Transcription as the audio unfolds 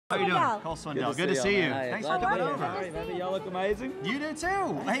How you doing? Swindell. Cole Swindell. Good to see you. Hey, Thanks for coming over. Hey, baby, y'all look amazing. You do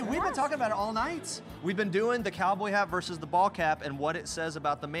too. Hey, we've been talking about it all night. We've been doing the cowboy hat versus the ball cap and what it says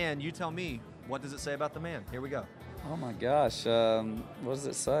about the man. You tell me, what does it say about the man? Here we go. Oh my gosh, what does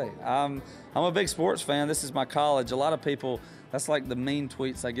it say? I'm a big sports fan. This is my college. A lot of people, that's like the mean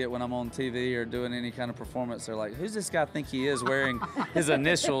tweets I get when I'm on TV or doing any kind of performance. They're like, "Who's this guy think he is wearing his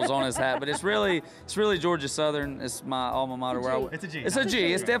initials on his hat?" But it's really Georgia Southern. It's my alma mater. It's a G. It's a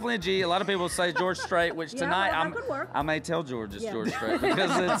G. It's definitely a G. A lot of people say George Strait, which tonight I may tell George it's George Strait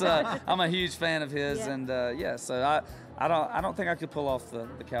because it's I'm a huge fan of his, and so I don't think I could pull off the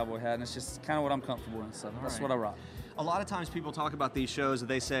cowboy hat, and it's just kind of what I'm comfortable in. So that's what I rock. A lot of times people talk about these shows,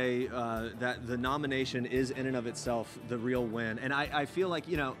 they say that the nomination is in and of itself the real win. And I feel like,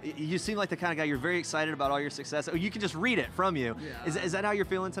 you know, you seem like the kind of guy, you're very excited about all your success. You can just read it from you. Yeah. Is that how you're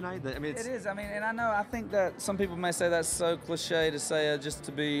feeling tonight? I mean, it is. I mean, and I think that some people may say that's so cliche to say just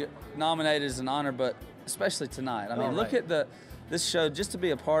to be nominated is an honor, but especially tonight. I mean, look at this show, just to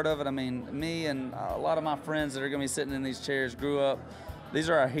be a part of it. I mean, me and a lot of my friends that are going to be sitting in these chairs grew up. These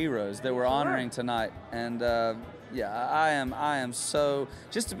are our heroes that we're honoring tonight. And yeah, I am so,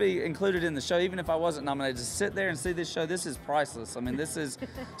 just to be included in the show, even if I wasn't nominated, to sit there and see this show, this is priceless. I mean, this is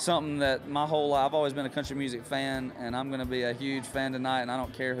something that my whole life, I've always been a country music fan, and I'm going to be a huge fan tonight, and I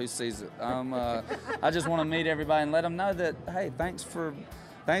don't care who sees it. I just want to meet everybody and let them know that, hey, thanks for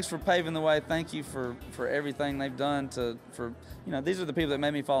paving the way. Thank you for everything they've done these are the people that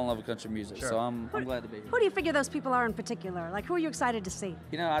made me fall in love with country music. Sure. So I'm glad to be here. Who do you figure those people are in particular? Like, who are you excited to see?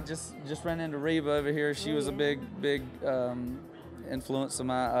 You know, I just ran into Reba over here. She was a big influence of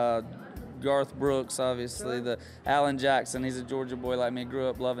my Garth Brooks, obviously, the Alan Jackson. He's a Georgia boy like me. Grew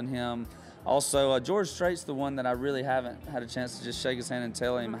up loving him. Also, George Strait's the one that I really haven't had a chance to just shake his hand and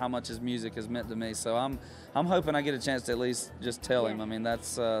tell him how much his music has meant to me. So I'm hoping I get a chance to at least just tell him. I mean,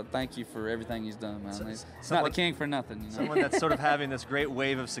 that's thank you for everything he's done, man. He's not the king for nothing. You know? Someone that's sort of having this great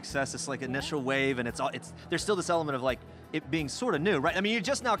wave of success. It's like initial wave, and there's still this element of like it being sort of new, right? I mean, you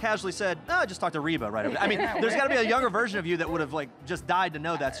just now casually said, "Oh, just talk to Reba," right? I mean, there's got to be a younger version of you that would have like just died to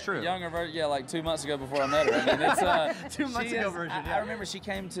know that's true. Younger version, yeah, like 2 months ago before I met her. I mean, it's 2 months ago version. I remember she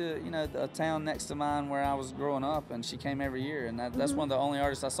came to a town next to mine where I was growing up, and she came every year, and that's one of the only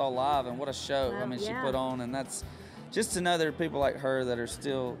artists I saw live, and what a show! I mean, she put on, and that's just to know there are people like her that are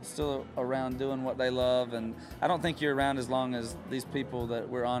still around doing what they love, and I don't think you're around as long as these people that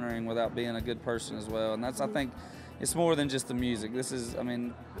we're honoring without being a good person as well, and that's I think. It's more than just the music. This is, I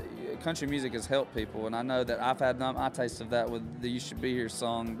mean, country music has helped people, and I know that I've had my taste of that with the "You Should Be Here"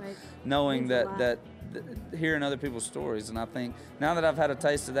 song, knowing that hearing other people's stories. And I think now that I've had a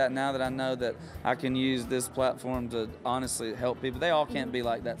taste of that, now that I know that I can use this platform to honestly help people. They all can't be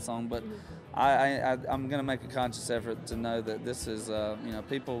like that song, but I'm going to make a conscious effort to know that this is,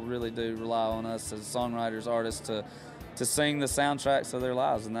 people really do rely on us as songwriters, artists to sing the soundtracks of their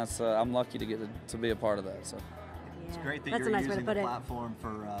lives, and that's I'm lucky to get to be a part of that. So. It's great that you're using the platform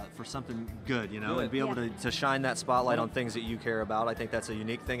for something good, and be able to shine that spotlight on things that you care about. I think that's a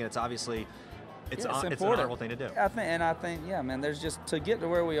unique thing, and it's obviously it's an honorable thing to do. I think, yeah, man. There's just to get to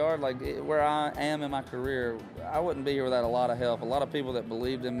where we are, like where I am in my career. I wouldn't be here without a lot of help, a lot of people that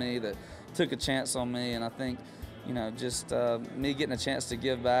believed in me, that took a chance on me, and I think, just me getting a chance to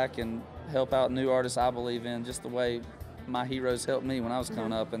give back and help out new artists I believe in, just the way my heroes helped me when I was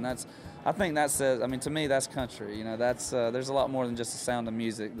coming up, and I think that says, I mean, to me, that's country. That's there's a lot more than just the sound of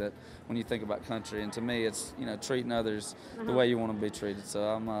music that when you think about country, and to me, it's treating others the way you want to be treated.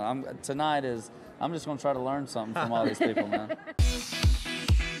 So tonight I'm just going to try to learn something from all these people, man.